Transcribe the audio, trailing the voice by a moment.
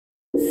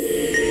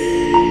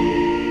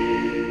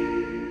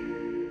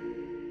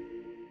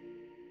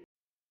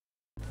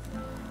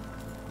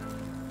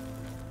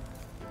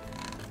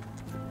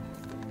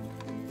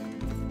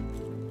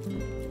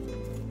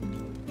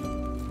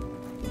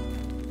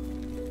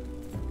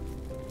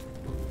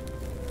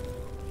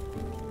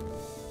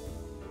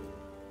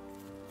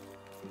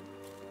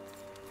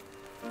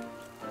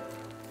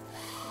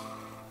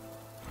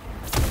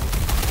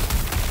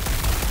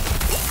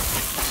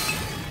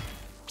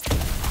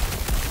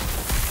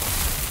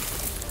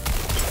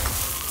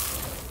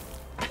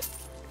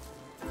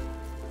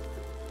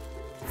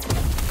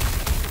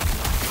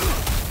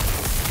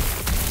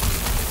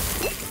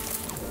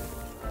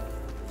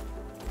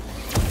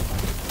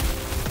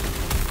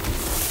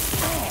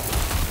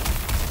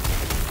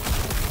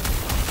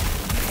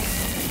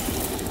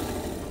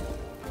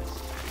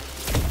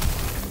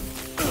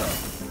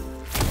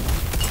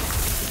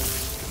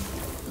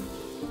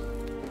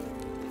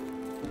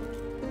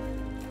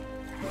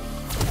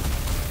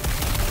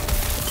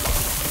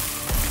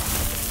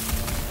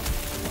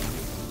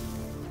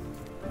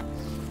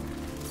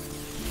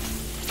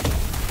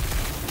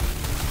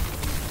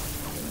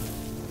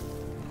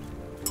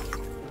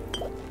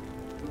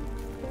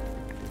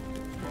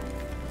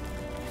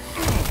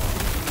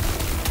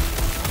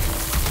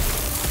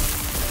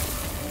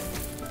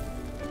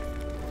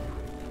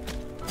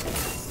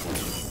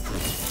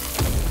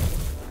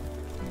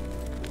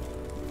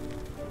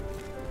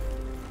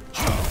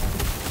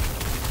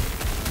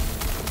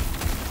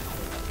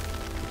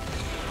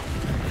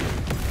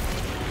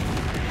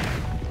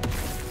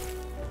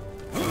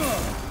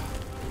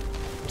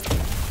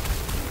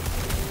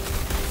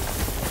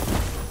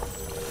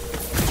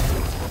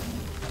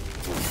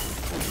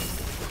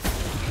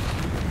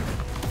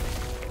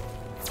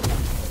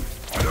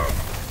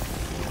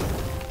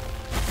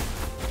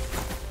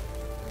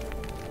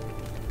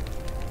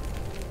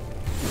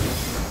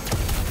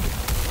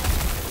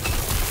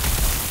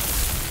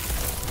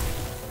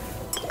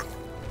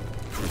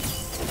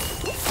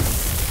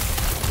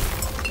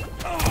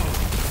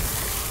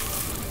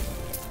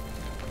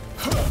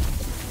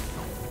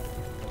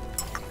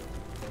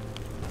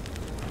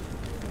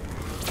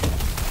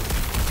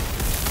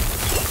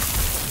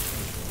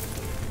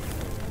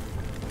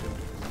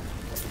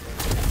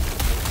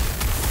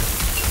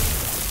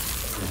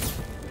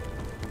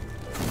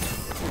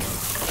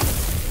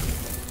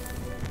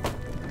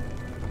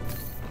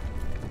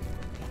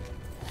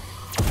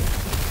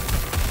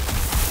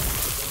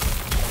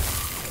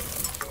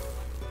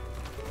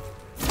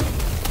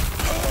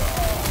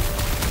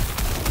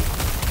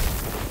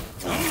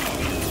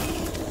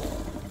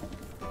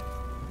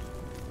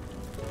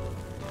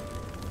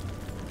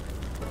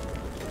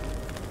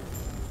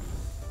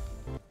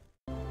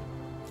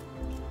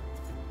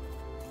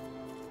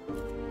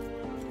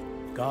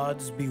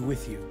gods be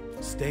with you.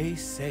 Stay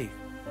safe.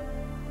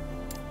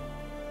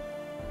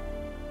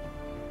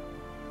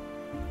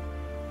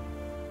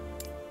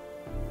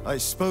 I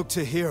spoke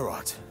to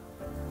Heorot.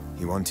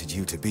 He wanted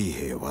you to be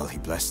here while he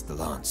blessed the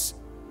lance.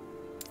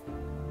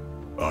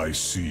 I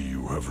see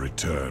you have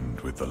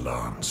returned with the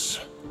lance.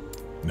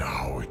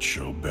 Now it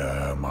shall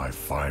bear my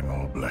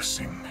final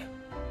blessing.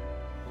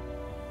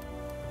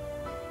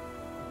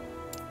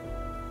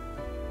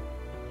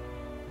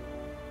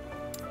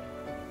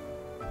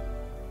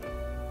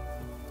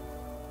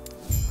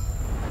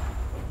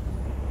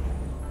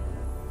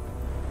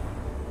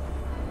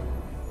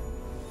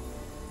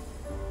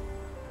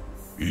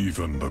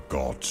 Even the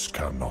gods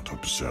cannot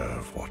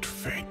observe what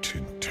fate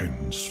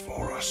intends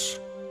for us.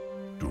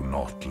 Do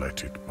not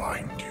let it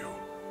bind you.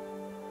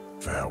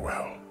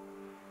 Farewell.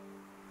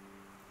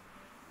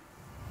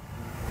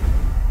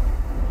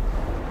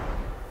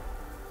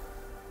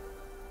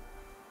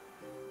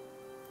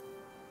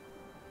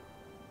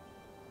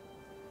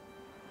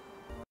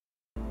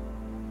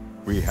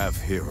 We have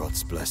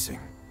Heorot's blessing,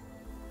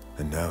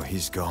 and now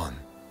he's gone.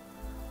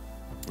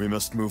 We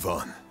must move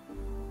on.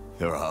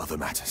 There are other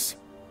matters,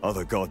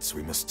 other gods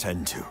we must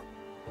tend to.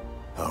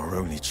 Our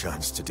only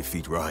chance to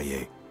defeat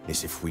Grael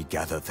is if we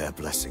gather their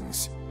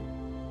blessings.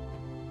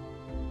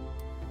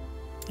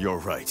 You're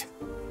right.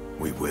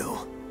 We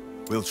will.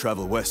 We'll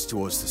travel west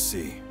towards the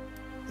sea.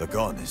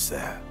 Lagon is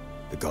there,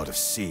 the god of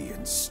sea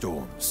and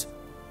storms.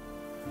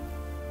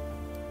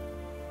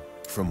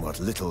 From what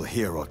little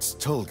Heorot's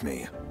told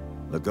me,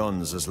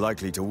 Lagon's as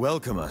likely to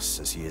welcome us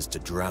as he is to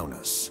drown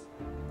us.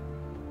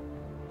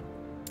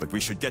 But we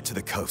should get to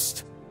the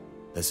coast.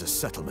 There's a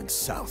settlement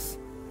south,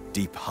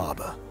 Deep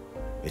Harbor.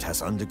 It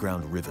has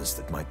underground rivers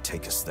that might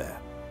take us there.